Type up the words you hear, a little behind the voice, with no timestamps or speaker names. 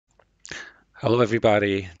Hello,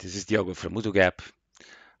 everybody. This is Diogo from Odoo.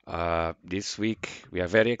 This week, we are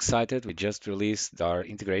very excited. We just released our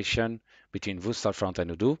integration between Vuestorefront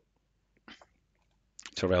and Odoo.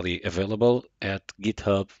 It's already available at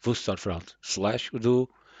GitHub Vuestorefront/Odoo.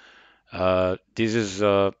 This is,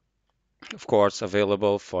 of course,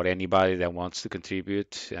 available for anybody that wants to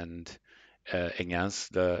contribute and enhance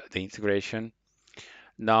the integration.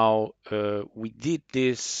 Now, we did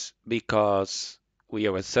this because we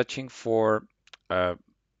were searching for uh,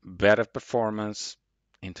 better performance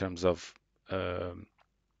in terms of um,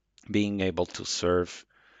 being able to serve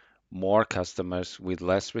more customers with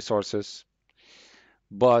less resources.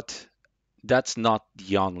 But that's not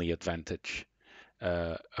the only advantage.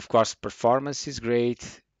 Of course, performance is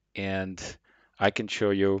great, and I can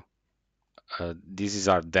show you. This is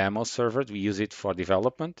our demo server. We use it for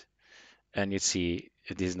development, and you see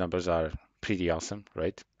these numbers are pretty awesome,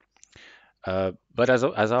 right? But as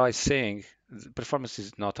I was saying, performance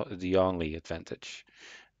is not the only advantage.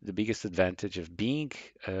 The biggest advantage of being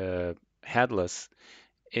headless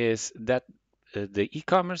is that the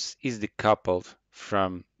e-commerce is decoupled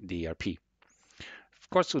from the ERP. Of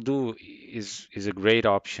course, Odoo is a great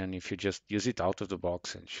option if you just use it out of the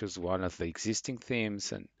box and choose one of the existing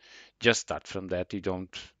themes and just start from that. If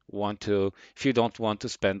you don't want to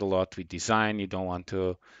spend a lot with design, you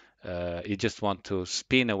just want to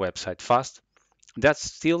spin a website fast. That's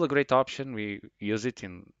still a great option. We use it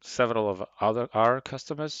in several of other our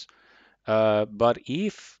customers. But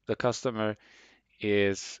if the customer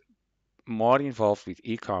is more involved with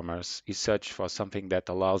e-commerce, he search for something that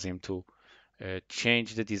allows him to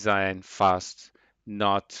change the design fast,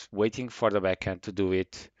 not waiting for the backend to do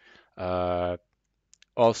it. Uh,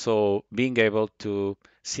 Also, being able to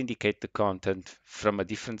syndicate the content from a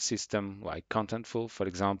different system like Contentful, for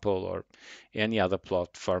example, or any other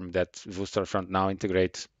platform that Vuestorefront now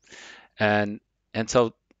integrates. And and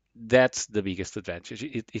so that's the biggest advantage.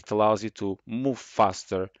 It allows you to move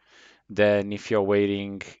faster than if you're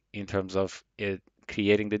waiting in terms of it,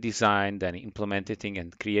 creating the design, then implementing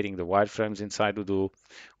and creating the wireframes inside Odoo,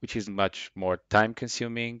 which is much more time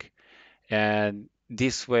consuming. And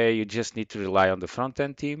this way, you just need to rely on the front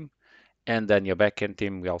end team, and then your backend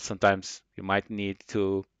team. Well, sometimes you might need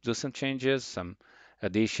to do some changes, some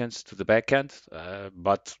additions to the backend.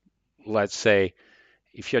 But let's say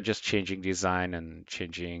if you're just changing design and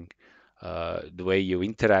changing the way you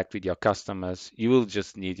interact with your customers, you will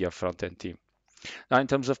just need your front end team. Now, in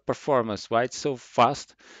terms of performance, why it's so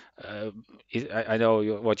fast? Uh, I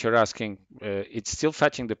know what you're asking. It's still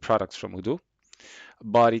fetching the products from Odoo,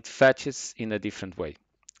 but it fetches in a different way.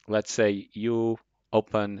 Let's say you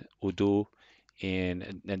open Odoo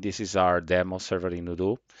and this is our demo server in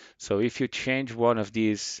Odoo. So if you change one of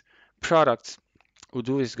these products,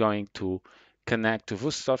 Odoo is going to connect to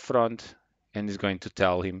Vuestorefront and is going to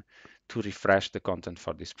tell him to refresh the content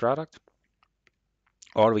for this product.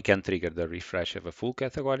 Or we can trigger the refresh of a full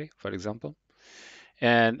category, for example.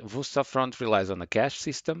 And Vuestorefront relies on a cache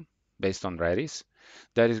system based on Redis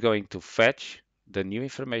that is going to fetch the new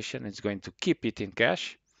information. It's going to keep it in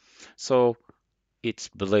cache. So it's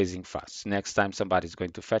blazing fast. Next time somebody's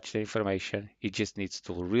going to fetch the information, it just needs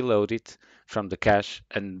to reload it from the cache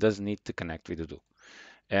and doesn't need to connect with Odoo.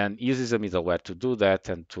 And uses a middleware to do that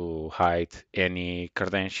and to hide any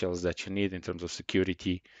credentials that you need in terms of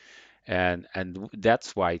security. And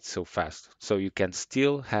that's why it's so fast. So you can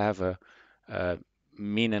still have a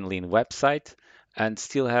mean and lean website and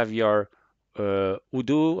still have your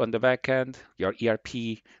Odoo on the back end, your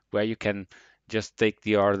ERP, where you can just take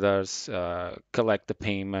the orders, collect the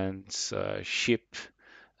payments, ship,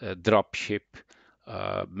 drop ship,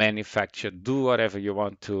 manufacture, do whatever you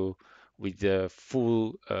want to with the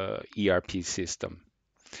full ERP system.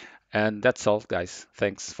 And that's all, guys.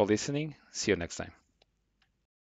 Thanks for listening. See you next time.